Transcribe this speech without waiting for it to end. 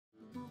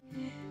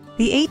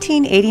The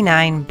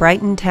 1889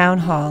 Brighton Town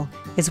Hall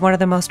is one of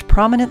the most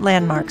prominent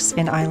landmarks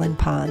in Island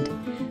Pond.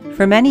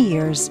 For many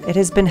years, it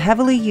has been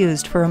heavily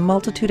used for a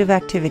multitude of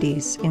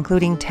activities,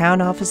 including town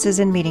offices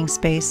and meeting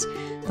space,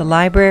 the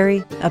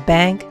library, a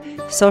bank,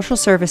 social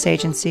service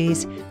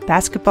agencies,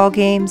 basketball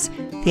games,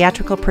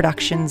 theatrical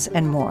productions,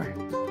 and more.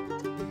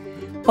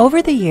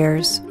 Over the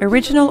years,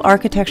 original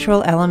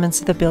architectural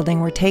elements of the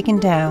building were taken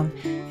down,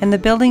 and the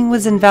building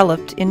was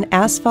enveloped in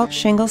asphalt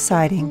shingle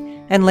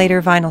siding and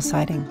later vinyl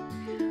siding.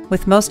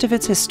 With most of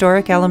its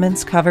historic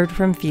elements covered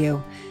from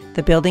view,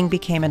 the building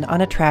became an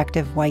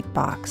unattractive white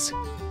box.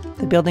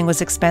 The building was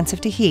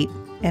expensive to heat,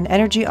 and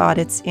energy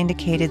audits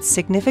indicated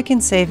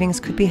significant savings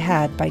could be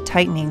had by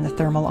tightening the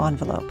thermal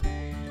envelope.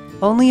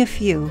 Only a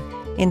few,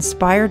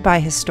 inspired by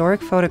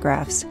historic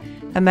photographs,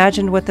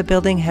 imagined what the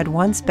building had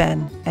once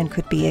been and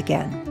could be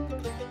again.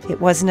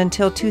 It wasn't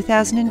until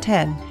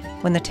 2010,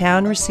 when the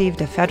town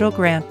received a federal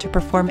grant to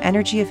perform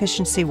energy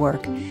efficiency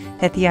work,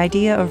 that the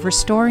idea of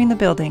restoring the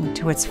building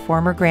to its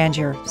former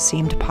grandeur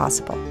seemed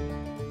possible.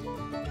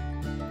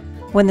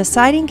 When the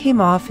siding came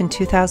off in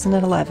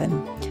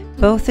 2011,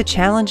 both the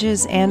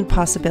challenges and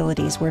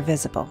possibilities were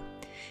visible.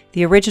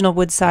 The original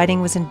wood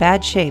siding was in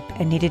bad shape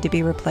and needed to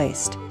be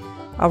replaced.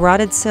 A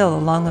rotted sill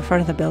along the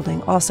front of the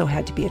building also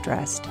had to be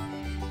addressed.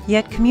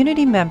 Yet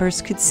community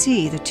members could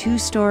see the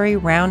two-story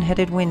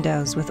round-headed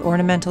windows with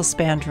ornamental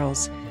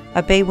spandrels,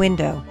 a bay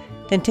window,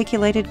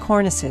 denticulated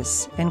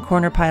cornices, and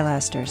corner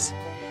pilasters.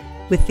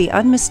 With the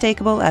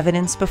unmistakable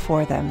evidence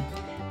before them,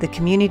 the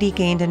community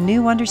gained a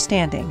new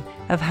understanding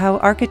of how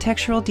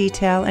architectural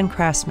detail and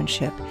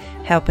craftsmanship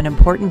help an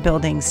important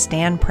building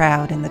stand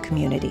proud in the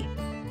community.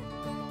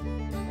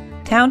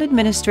 Town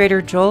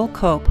Administrator Joel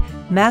Cope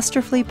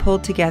masterfully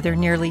pulled together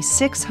nearly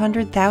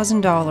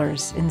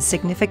 $600,000 in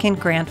significant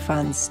grant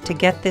funds to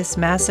get this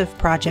massive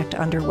project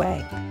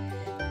underway.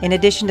 In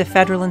addition to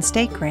federal and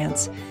state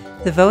grants,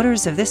 the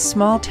voters of this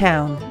small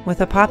town,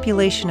 with a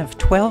population of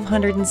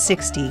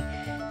 1,260,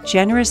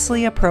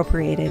 generously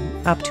appropriated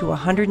up to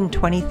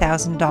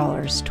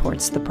 $120,000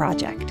 towards the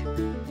project.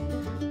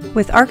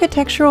 With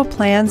architectural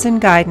plans and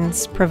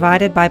guidance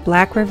provided by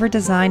Black River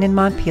Design in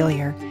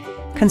Montpelier,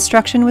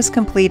 construction was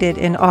completed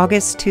in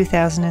August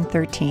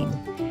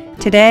 2013.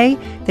 Today,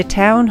 the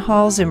town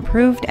hall's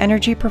improved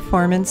energy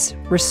performance,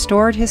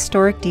 restored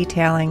historic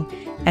detailing,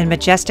 and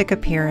majestic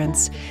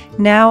appearance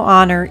now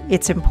honor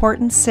its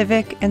important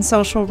civic and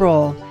social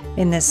role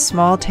in this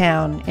small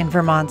town in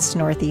Vermont's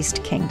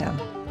Northeast Kingdom.